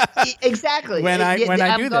Exactly. when I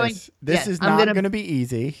do going, this. This yeah, is not going to be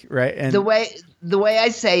easy, right? And the way I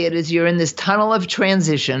say it is, you're in this tunnel of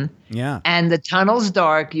transition. Yeah. And the tunnel's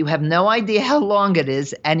dark. You have no idea how long it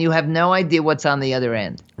is, and you have no idea what's on the other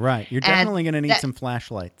end. Right. You're definitely going to need some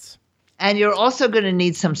flashlights. And you're also going to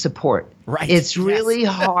need some support. Right. It's really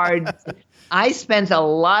hard. I spent a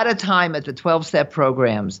lot of time at the 12-step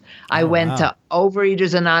programs. I went to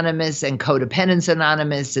Overeaters Anonymous and Codependence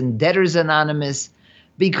Anonymous and Debtors Anonymous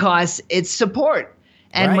because it's support.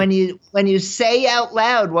 And when you say out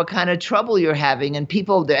loud what kind of trouble you're having, and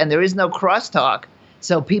there is no crosstalk,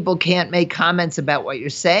 so people can't make comments about what you're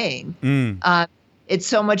saying, it's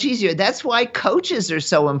so much easier. That's why coaches are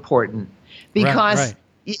so important, because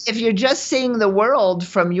if you're just seeing the world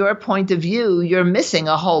from your point of view, you're missing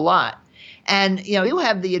a whole lot. And, you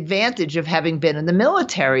have the advantage of having been in the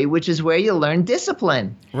military, which is where you learn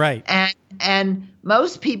discipline. Right. And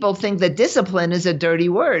most people think that discipline is a dirty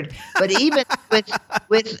word. But even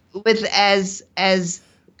with as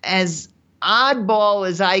oddball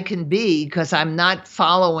as I can be, because I'm not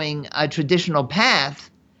following a traditional path,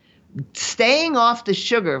 staying off the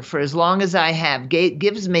sugar for as long as I have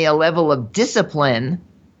gives me a level of discipline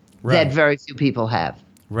that very few people have.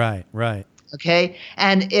 Right. Okay.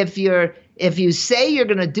 And if you say you're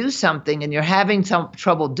going to do something and you're having some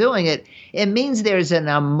trouble doing it, it means there's an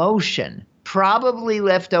emotion probably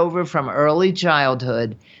left over from early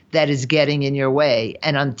childhood that is getting in your way.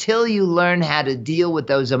 And until you learn how to deal with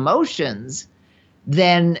those emotions,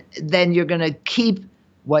 then you're going to keep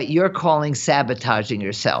what you're calling sabotaging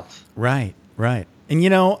yourself. Right.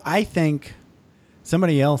 And, I think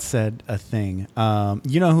somebody else said a thing.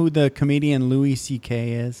 You know who the comedian Louis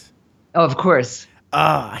C.K. is? Oh, of course.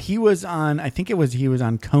 He was on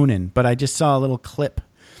Conan, but I just saw a little clip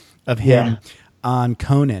of him on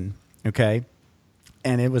Conan. Okay.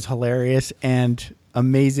 And it was hilarious and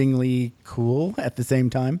amazingly cool at the same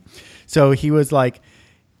time. So he was like,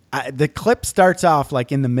 the clip starts off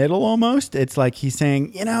like in the middle almost. It's like he's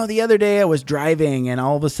saying, the other day I was driving and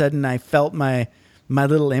all of a sudden I felt my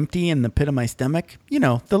little empty in the pit of my stomach.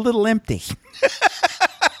 The little empty.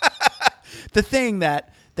 The thing that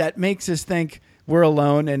makes us think we're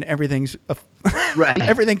alone and everything's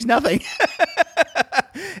everything's nothing.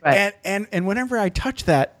 And whenever I touch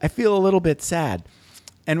that, I feel a little bit sad,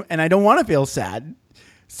 and I don't want to feel sad.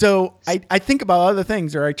 So I think about other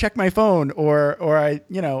things, or I check my phone, or I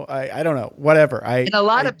don't know, whatever. And a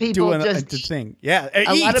lot of people just thing. Yeah.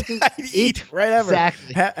 A lot of people eat whatever.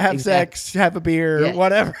 Exactly. Have sex, have a beer,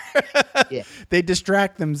 whatever. Yeah. They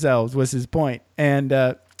distract themselves was his point. And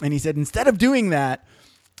he said, instead of doing that,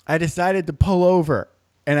 I decided to pull over,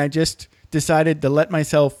 and I just decided to let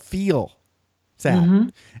myself feel sad. Mm-hmm.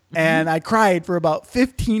 And I cried for about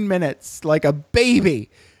 15 minutes like a baby.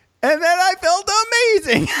 And then I felt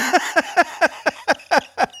amazing.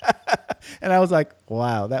 And I was like,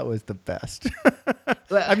 wow, that was the best.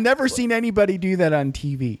 I've never seen anybody do that on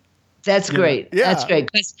TV. That's great. Yeah. That's great.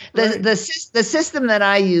 The system that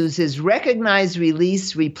I use is recognize,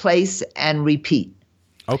 release, replace, and repeat.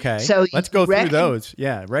 Okay. So let's go through those.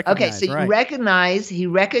 Yeah. Recognize. Okay. So he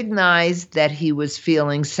recognized that he was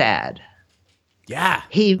feeling sad. Yeah.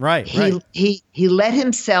 He let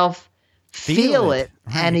himself feel it.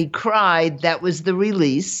 Right. And he cried. That was the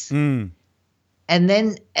release. Mm. And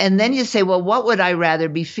then you say, well, what would I rather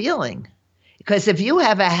be feeling? Because if you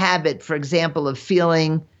have a habit, for example, of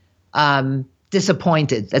feeling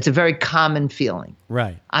disappointed, that's a very common feeling.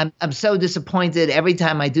 Right. I'm so disappointed every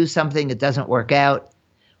time I do something, it doesn't work out.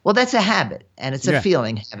 Well, that's a habit, and it's a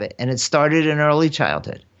feeling habit, and it started in early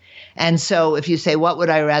childhood. And so if you say, what would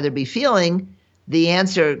I rather be feeling? The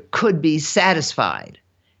answer could be satisfied.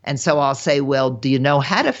 And so I'll say, well, do you know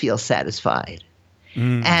how to feel satisfied?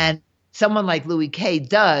 Mm. And someone like Louis K.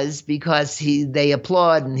 does, because they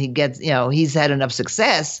applaud and he gets, he's had enough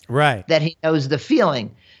success that he knows the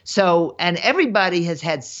feeling. So, and everybody has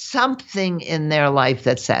had something in their life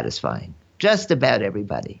that's satisfying. Just about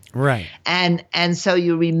everybody. Right. And so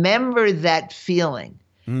you remember that feeling.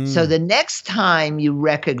 Mm. So the next time you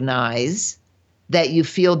recognize that you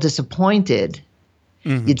feel disappointed,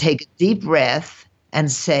 you take a deep breath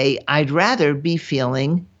and say, I'd rather be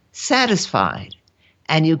feeling satisfied.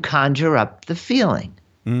 And you conjure up the feeling.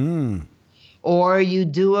 Mm. Or you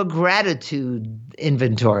do a gratitude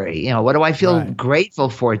inventory. What do I feel grateful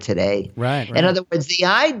for today? Right. In other words, the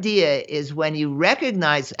idea is when you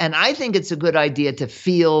recognize, and I think it's a good idea to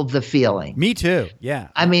feel the feeling. Me too. Yeah.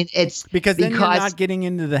 I mean, it's because then you're not getting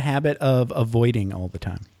into the habit of avoiding all the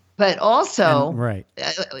time. But also,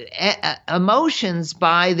 emotions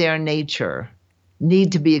by their nature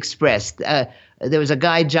need to be expressed. There was a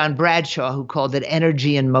guy, John Bradshaw, who called it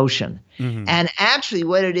energy in motion. And actually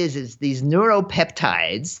what it is these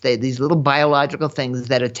neuropeptides, these little biological things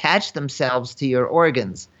that attach themselves to your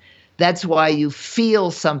organs. That's why you feel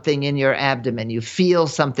something in your abdomen. You feel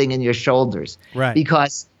something in your shoulders. Right.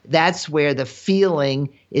 Because that's where the feeling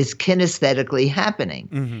is kinesthetically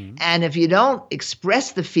happening. And if you don't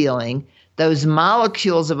express the feeling, those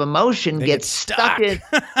molecules of emotion get stuck in.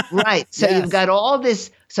 Right. So Yes. you've got all this.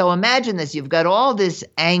 So imagine this. You've got all this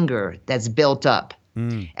anger that's built up.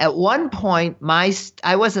 At one point,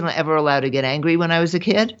 I wasn't ever allowed to get angry when I was a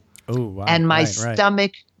kid. Oh, wow. And my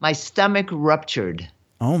Right. stomach ruptured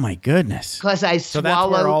Oh, my goodness. because I So that's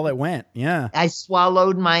where all it went. Yeah. I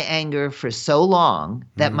swallowed my anger for so long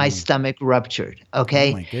that my stomach ruptured.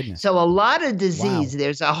 Okay. Oh, my goodness. So a lot of disease,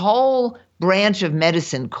 there's a whole branch of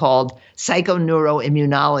medicine called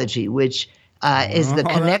psychoneuroimmunology, which is the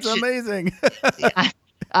connection. That's amazing.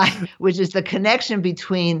 Which is the connection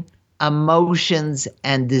between emotions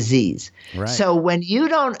and disease. Right. So when you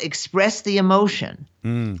don't express the emotion,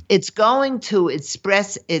 it's going to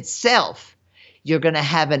express itself. You're going to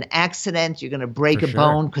have an accident. You're going to break For a sure.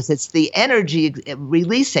 bone because it's the energy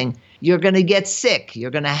releasing. You're going to get sick. You're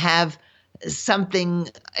going to have something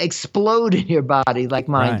explode in your body like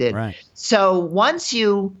mine Right, did. right. So once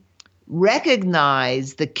you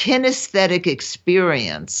recognize the kinesthetic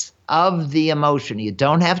experience of the emotion, you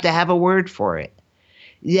don't have to have a word for it,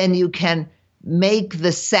 then you can make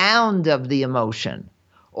the sound of the emotion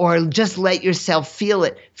or just let yourself feel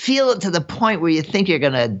it. Feel it to the point where you think you're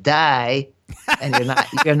going to die and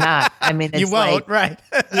you're not. I mean, it's You won't, like, right.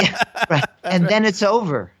 yeah, right. And then it's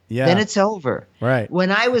over. Yeah. Then it's over. Right.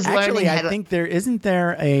 When I was Actually, learning how I to, think isn't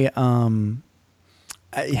there a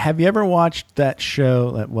have you ever watched that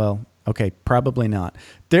show? Well, okay, probably not.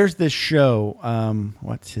 There's this show,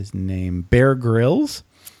 what's his name? Bear Grylls.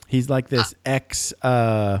 He's like this ex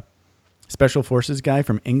special forces guy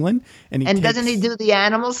from England, and doesn't he do the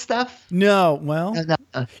animal stuff? No, well,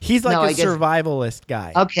 he's like I a guess- survivalist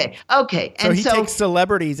guy. Okay. So And he takes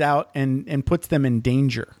celebrities out and puts them in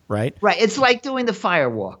danger, right? right, it's like doing the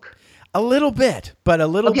firewalk. A little bit, but a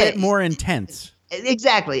little Okay. bit more intense.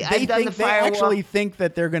 Exactly. They I've done the they firewalk. actually think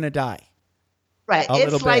that they're going to die. Right. A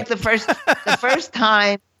little It's like bit. the first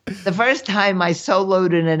time I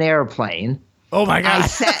soloed in an airplane. Oh my I God.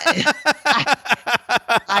 sat,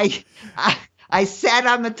 I sat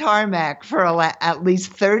on the tarmac for at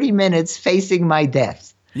least 30 minutes facing my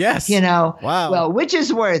death. Yes. Wow. Wow. Which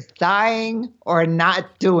is worth, dying or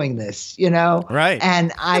not doing this, Right.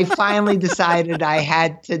 And I finally decided I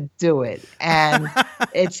had to do it. And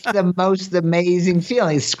it's the most amazing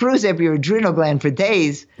feeling. It screws up your adrenal gland for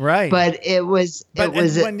days. Right. But it was,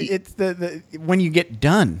 when it's the when you get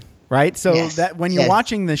done, right? So Yes, that when you're yes.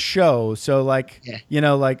 watching the show, so like Yeah.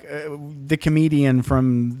 the comedian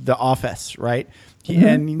from The Office, right? Mm-hmm.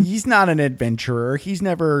 And he's not an adventurer. He's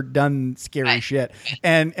never done scary shit.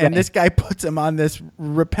 And this guy puts him on this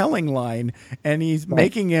rappelling line, and he's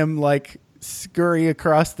making him like scurry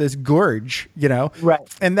across this gorge, Right.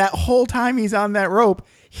 And that whole time he's on that rope,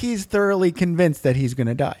 he's thoroughly convinced that he's going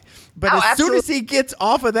to die. But as soon as he gets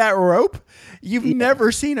off of that rope, you've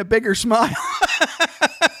never seen a bigger smile.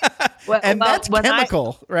 That's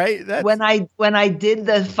chemical, right? That's, When I did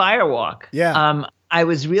the firewalk, Yeah. I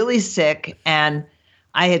was really sick, and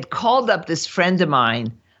I had called up this friend of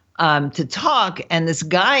mine to talk, and this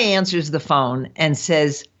guy answers the phone and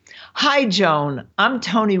says, "Hi, Joan, I'm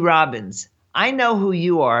Tony Robbins. I know who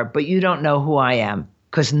you are, but you don't know who I am,"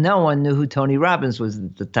 because no one knew who Tony Robbins was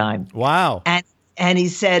at the time. wow. And he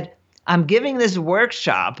said, "I'm giving this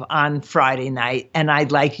workshop on Friday night, and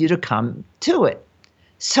I'd like you to come to it."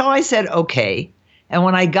 So I said, okay. And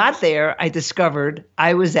when I got there, I discovered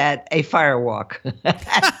I was at a firewalk.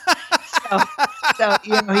 so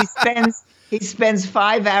he spends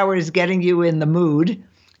 5 hours getting you in the mood.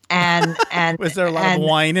 And Was there a lot of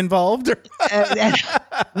wine involved? no,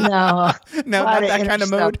 No, not that kind of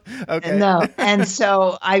mood. Okay. No. And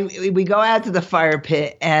so we go out to the fire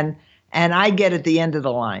pit, and I get at the end of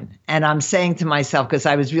the line, and I'm saying to myself, because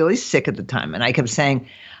I was really sick at the time, and I kept saying,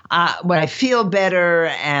 when I feel better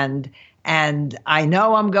and I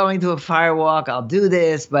know I'm going to a firewalk, I'll do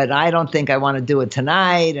this, but I don't think I want to do it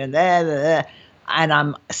tonight. And and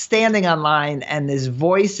I'm standing online, and this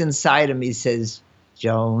voice inside of me says,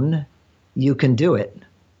 "Joan, you can do it."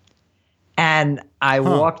 And I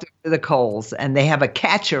walked over to the Coles, and they have a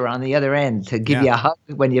catcher on the other end to give you a hug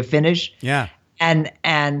when you finish. Yeah. And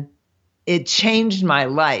it changed my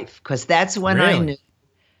life, because that's when Really?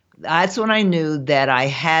 I knew that I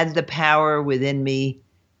had the power within me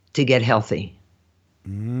to get healthy.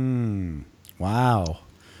 Wow.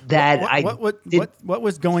 That what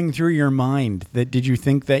was going through your mind? Did you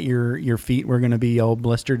think that your feet were going to be all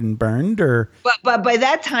blistered and burned, or? But by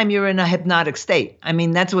that time you're in a hypnotic state. I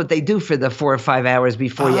mean, that's what they do for the 4 or 5 hours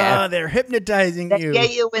before you. They're hypnotizing you.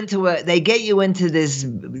 They get you into this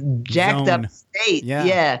jacked Zone. up state.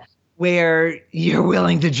 Yeah. Where you're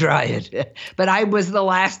willing to try it. But I was the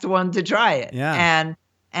last one to try it. Yeah.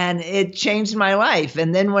 And it changed my life.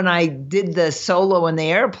 And then when I did the solo in the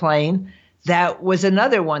airplane, that was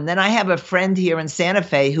another one. Then I have a friend here in Santa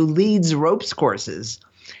Fe who leads ropes courses.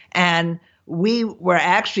 And we were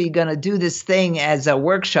actually going to do this thing as a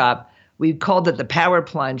workshop. We called it the power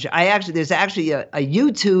plunge. There's actually a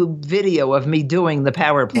YouTube video of me doing the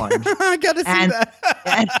power plunge. I got to see that.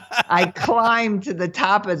 And I climbed to the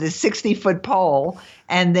top of the 60-foot pole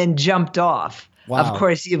and then jumped off. Wow. Of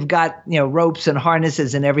course, you've got, ropes and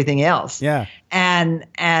harnesses and everything else. Yeah. And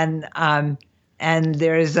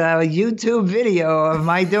there's a YouTube video of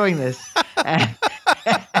my doing this.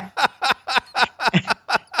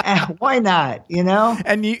 Why not?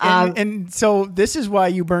 And so this is why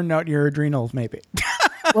you burned out your adrenals, maybe.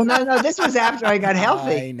 Well, no. This was after I got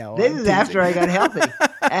healthy. I know. This is after I got healthy,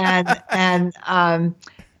 and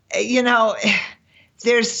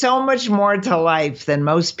there's so much more to life than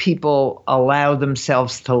most people allow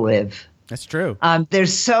themselves to live. That's true. They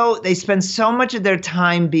spend so much of their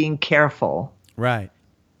time being careful, right,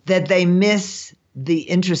 that they miss the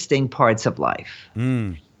interesting parts of life.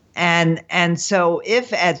 And so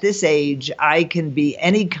if at this age I can be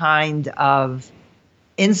any kind of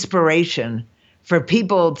inspiration for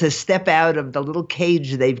people to step out of the little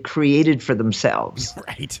cage they've created for themselves,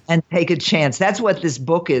 right, and take a chance. That's what this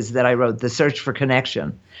book is that I wrote, The Search for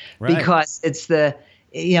Connection, right. Because it's the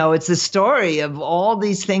story of all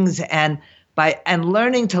these things, and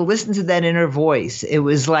learning to listen to that inner voice. It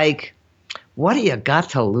was like, what do you got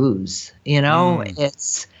to lose?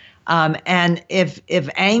 It's and if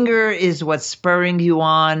anger is what's spurring you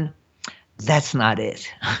on, that's not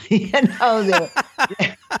it.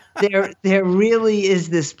 There really is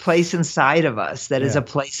this place inside of us that is a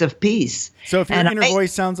place of peace. So if your inner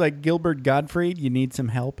voice sounds like Gilbert Gottfried, you need some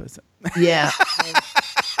help, is it? Yeah.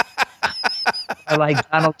 Or like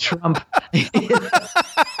Donald Trump.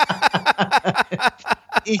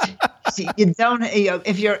 You don't.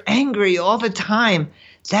 If you're angry all the time,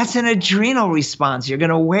 that's an adrenal response. You're going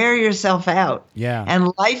to wear yourself out. Yeah.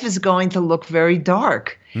 And life is going to look very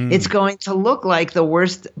dark. It's going to look like the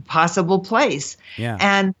worst possible place. Yeah.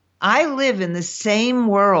 And I live in the same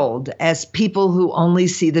world as people who only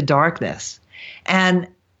see the darkness. And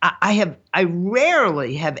I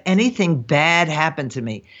rarely have anything bad happen to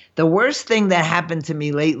me. The worst thing that happened to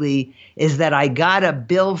me lately is that I got a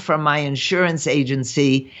bill from my insurance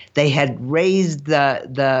agency. They had raised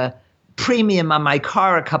the premium on my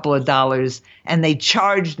car a couple of dollars, and they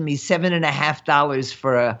charged me $7.50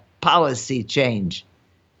 for a policy change.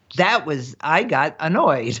 I got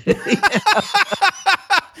annoyed.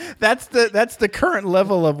 That's the current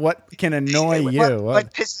level of what can annoy you.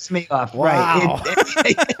 What pisses me off, wow.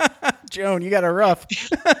 Right? Joan, you got a rough.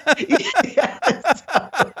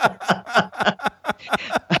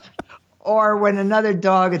 Or when another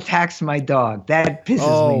dog attacks my dog, that pisses me.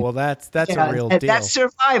 Oh, well, that's a real deal. That's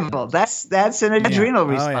survival. That's an adrenal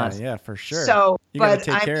response. Yeah, for sure. So, you got to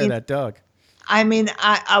take care of that dog. I mean,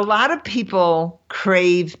 a lot of people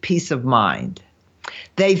crave peace of mind.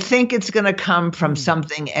 They think it's going to come from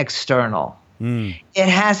something external. It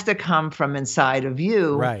has to come from inside of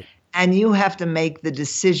you. Right. And you have to make the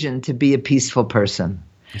decision to be a peaceful person.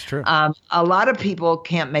 It's true. A lot of people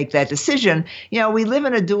can't make that decision. We live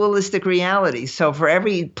in a dualistic reality. So for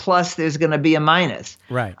every plus, there's going to be a minus.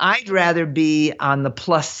 Right. I'd rather be on the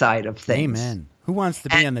plus side of things. Amen. Who wants to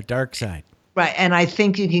be on the dark side? Right. And I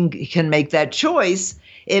think you can make that choice.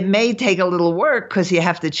 It may take a little work because you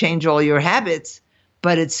have to change all your habits,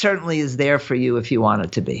 but it certainly is there for you if you want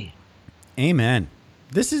it to be. Amen.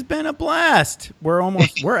 This has been a blast.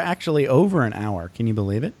 We're actually over an hour. Can you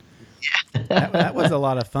believe it? That was a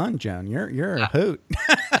lot of fun, Joan. You're a hoot.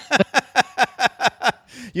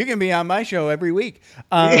 You can be on my show every week.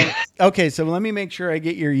 Okay, so let me make sure I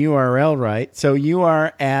get your URL right. So you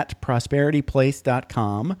are at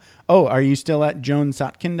prosperityplace.com. Oh, are you still at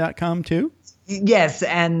joansotkin.com too? Yes,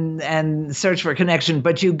 and Search for Connection.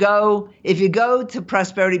 But if you go to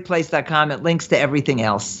prosperityplace.com, it links to everything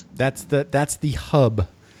else. That's the hub.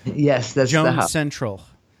 Yes, that's Joan the hub. Central.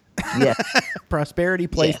 Yes.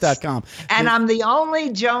 prosperityplace.com. Yes. And I'm the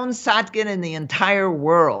only Joan Sotkin in the entire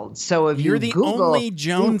world. So if you're you the Google only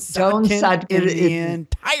Joan Sotkin in the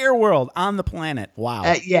entire world on the planet. Wow.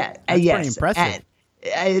 Yeah. That's yes. pretty impressive.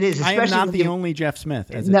 It is. I am Especially not when the only Jeff Smith.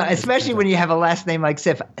 especially when you have a last name like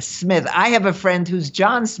Smith. I have a friend who's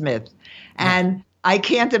John Smith, and I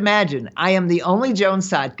can't imagine. I am the only Joan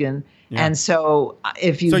Sotkin, and so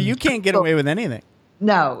if you... So you can't get away with anything.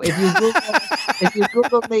 No, if you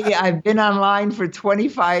Google me, I've been online for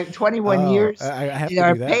 21 years. I have to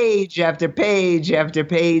there do are that. page after page after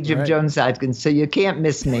page of Joan Sotkin, so you can't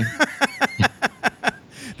miss me.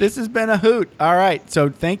 This has been a hoot. All right. So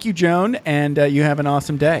thank you, Joan, and you have an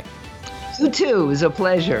awesome day. You too. It was a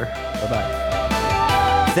pleasure. Bye-bye.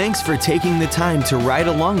 Thanks for taking the time to ride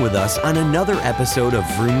along with us on another episode of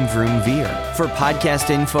Vroom Vroom Veer. For podcast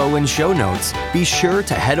info and show notes, be sure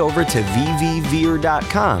to head over to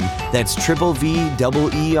vvveer.com. That's VVER.com.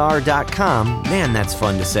 Man, that's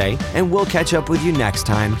fun to say. And we'll catch up with you next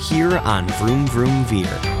time here on Vroom Vroom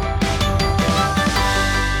Veer.